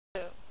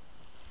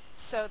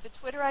So the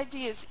Twitter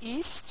ID is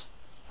East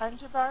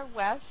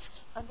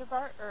 _West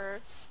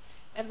 _herbs,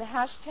 and the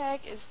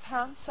hashtag is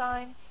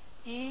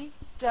 #EWFLU.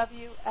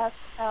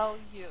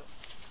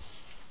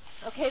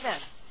 Okay then.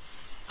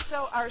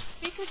 So our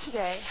speaker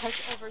today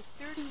has over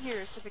 30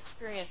 years of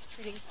experience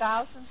treating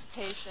thousands of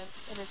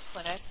patients in his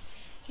clinic.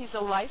 He's a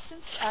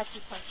licensed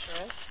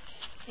acupuncturist.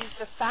 He's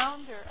the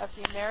founder of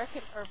the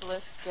American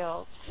Herbalists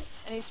Guild,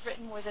 and he's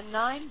written more than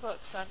 9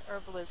 books on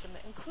herbalism,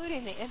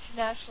 including the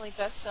internationally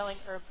best-selling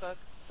herb book,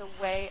 The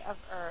Way of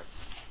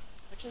Herbs,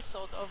 which has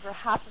sold over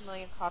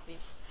 500,000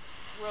 copies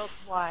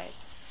worldwide.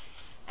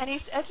 And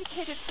he's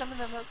educated some of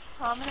the most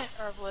prominent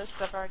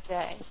herbalists of our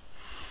day.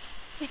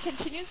 He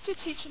continues to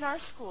teach in our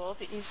school,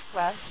 the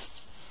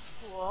East-West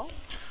School,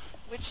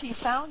 which he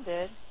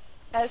founded,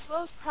 as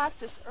well as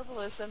practice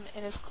herbalism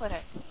in his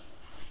clinic.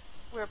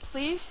 We're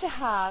pleased to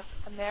have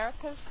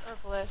America's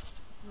herbalist,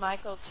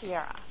 Michael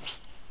Tierra.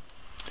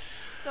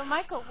 So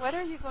Michael, what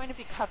are you going to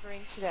be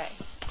covering today?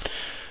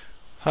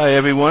 Hi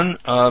everyone.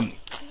 I'm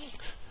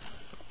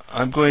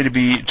going to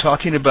be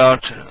talking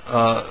about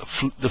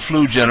the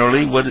flu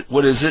generally.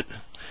 What is it?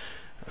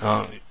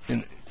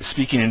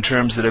 Speaking in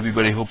terms that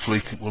everybody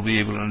hopefully will be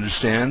able to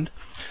understand.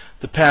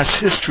 The past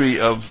history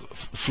of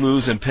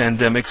flus and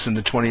pandemics in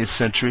the 20th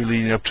century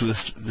leading up to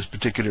this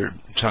particular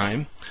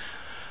time.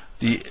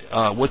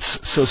 What's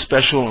so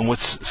special and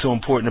what's so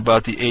important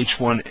about the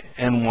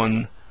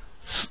H1N1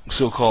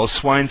 so-called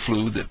swine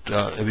flu that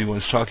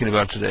everyone's talking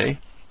about today,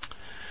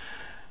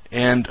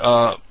 and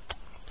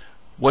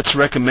what's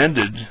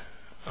recommended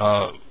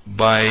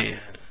by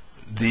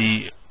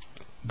the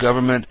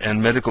government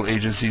and medical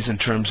agencies in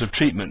terms of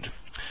treatment,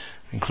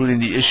 including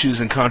the issues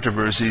and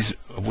controversies,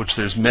 of which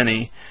there's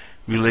many,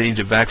 relating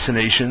to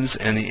vaccinations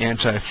and the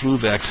anti-flu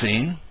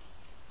vaccine,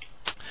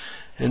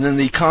 and then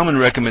the common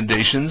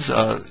recommendations,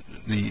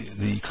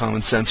 the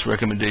common sense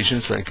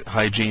recommendations like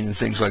hygiene and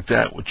things like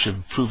that, which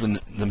have proven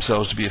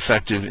themselves to be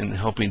effective in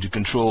helping to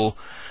control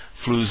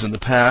flus in the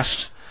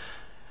past,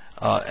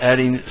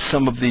 adding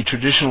some of the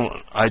traditional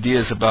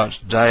ideas about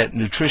diet and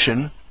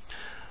nutrition,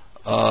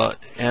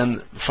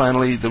 and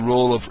finally the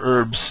role of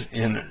herbs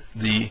in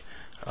the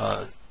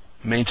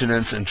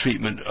maintenance and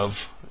treatment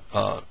of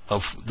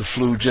the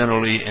flu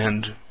generally,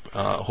 and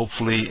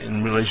hopefully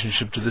in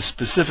relationship to this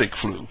specific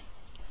flu.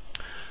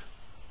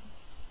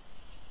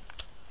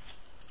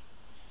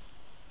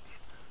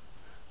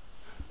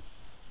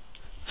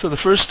 So the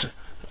first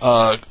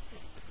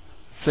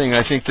thing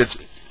I think that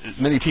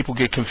many people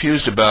get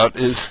confused about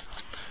is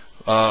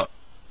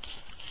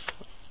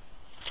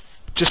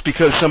just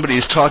because somebody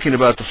is talking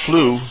about the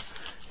flu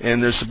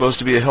and they're supposed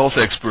to be a health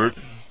expert,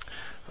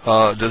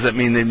 does that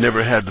mean they've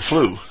never had the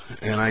flu?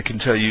 And I can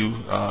tell you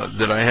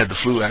that I had the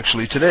flu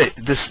actually today,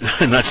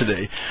 not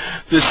today,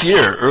 this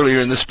year, earlier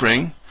in the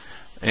spring,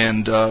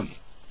 and I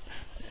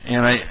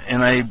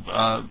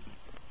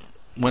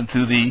went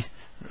through the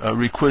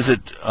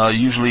requisite,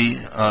 usually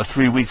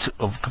 3 weeks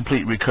of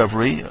complete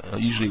recovery.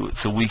 Usually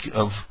it's a week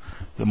of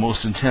the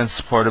most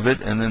intense part of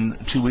it, and then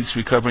 2 weeks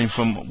recovering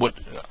from what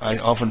I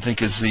often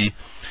think is the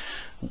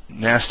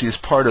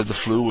nastiest part of the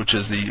flu, which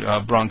is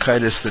the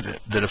bronchitis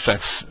that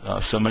affects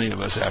so many of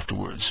us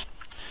afterwards.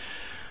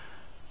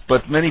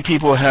 But many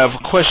people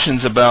have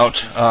questions about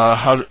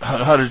how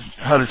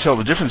to tell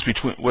the difference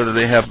between whether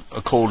they have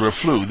a cold or a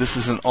flu. This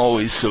isn't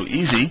always so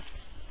easy.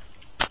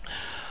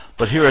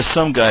 But here are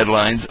some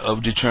guidelines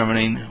of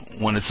determining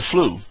when it's a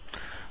flu.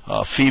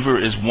 Fever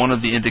is one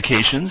of the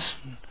indications.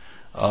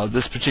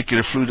 This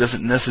particular flu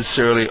doesn't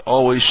necessarily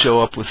always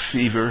show up with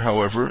fever,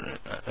 however,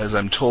 as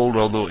I'm told,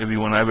 although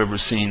everyone I've ever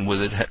seen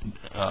with it,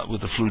 with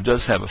the flu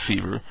does have a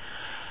fever.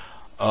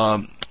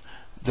 Then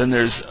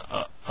there's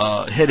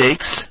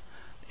headaches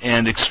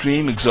and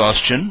extreme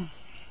exhaustion,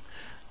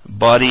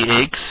 body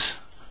aches.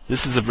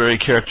 This is a very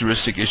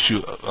characteristic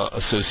issue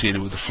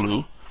associated with the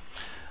flu.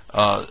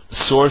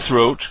 Sore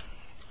throat.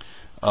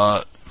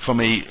 From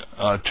a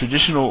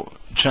traditional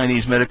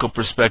Chinese medical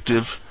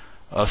perspective,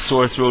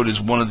 sore throat is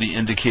one of the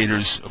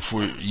indicators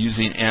for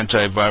using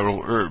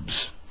antiviral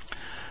herbs.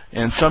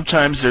 And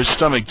sometimes there's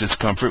stomach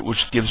discomfort,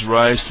 which gives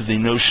rise to the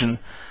notion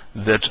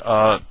that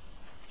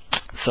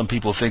some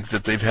people think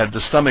that they've had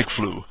the stomach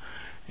flu.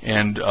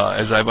 And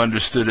as I've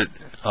understood it,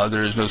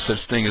 there is no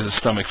such thing as a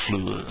stomach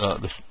flu.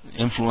 The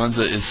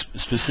influenza is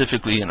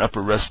specifically an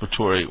upper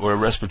respiratory or a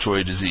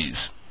respiratory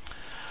disease.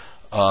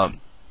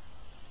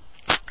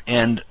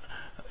 And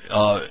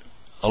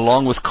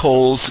along with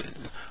colds,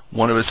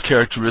 one of its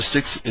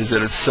characteristics is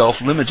that it's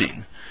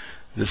self-limiting.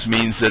 This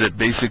means that it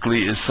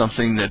basically is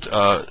something that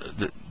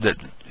that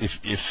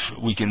if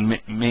we can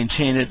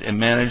maintain it and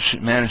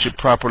manage it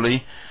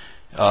properly,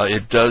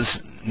 it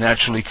does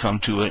naturally come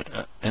to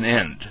an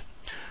end.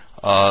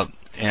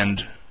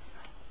 And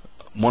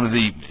one of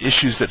the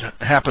issues that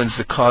happens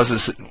that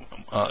causes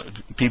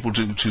people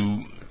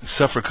to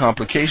suffer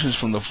complications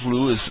from the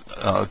flu is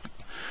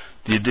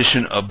the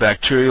addition of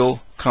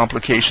bacterial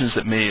complications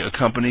that may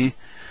accompany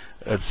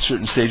at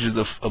certain stages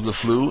of the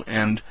flu,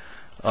 and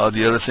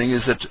The other thing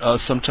is that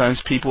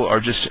sometimes people are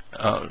just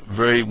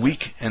very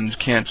weak and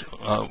can't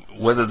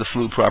weather the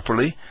flu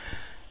properly.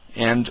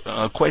 And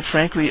quite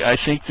frankly, I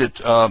think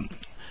that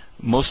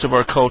most of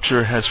our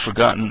culture has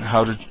forgotten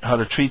how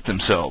to treat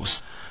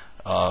themselves.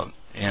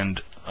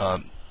 And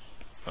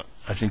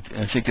I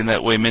think in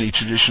that way, many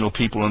traditional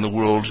people in the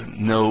world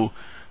know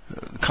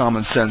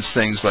common sense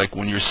things like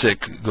when you're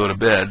sick, go to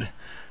bed.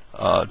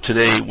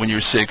 Today, when you're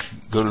sick,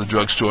 go to the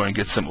drugstore and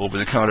get some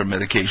over-the-counter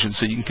medication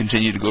so you can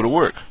continue to go to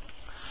work.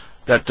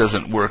 That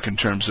doesn't work in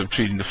terms of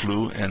treating the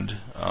flu, and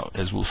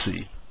as we'll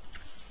see.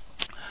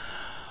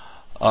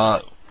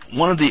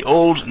 One of the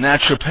old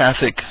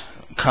naturopathic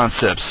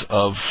concepts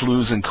of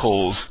flus and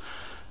colds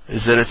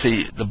is that it's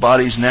the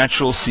body's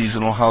natural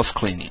seasonal house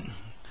cleaning.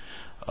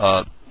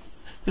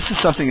 This is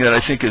something that I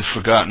think is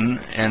forgotten,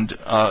 and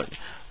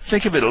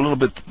think of it a little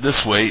bit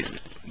this way,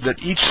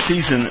 that each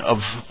season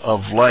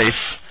of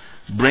life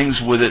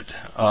brings with it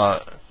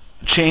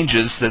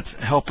changes that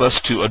help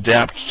us to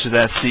adapt to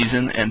that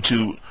season and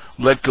to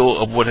let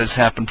go of what has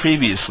happened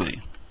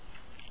previously.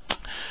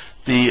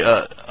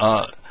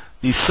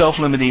 These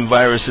self-limiting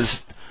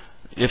viruses,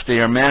 if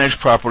they are managed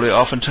properly,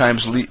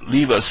 oftentimes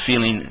leave us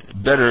feeling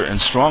better and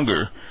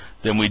stronger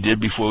than we did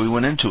before we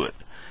went into it.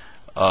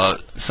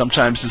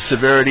 Sometimes the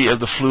severity of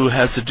the flu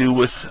has to do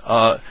with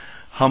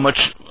how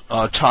much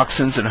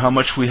toxins and how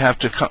much we have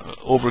to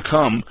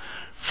overcome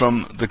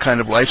from the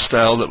kind of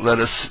lifestyle that led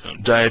us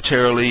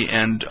dietarily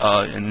and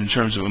in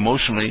terms of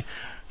emotionally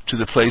to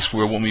the place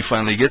where when we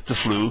finally get the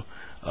flu,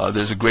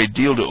 there's a great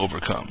deal to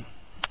overcome.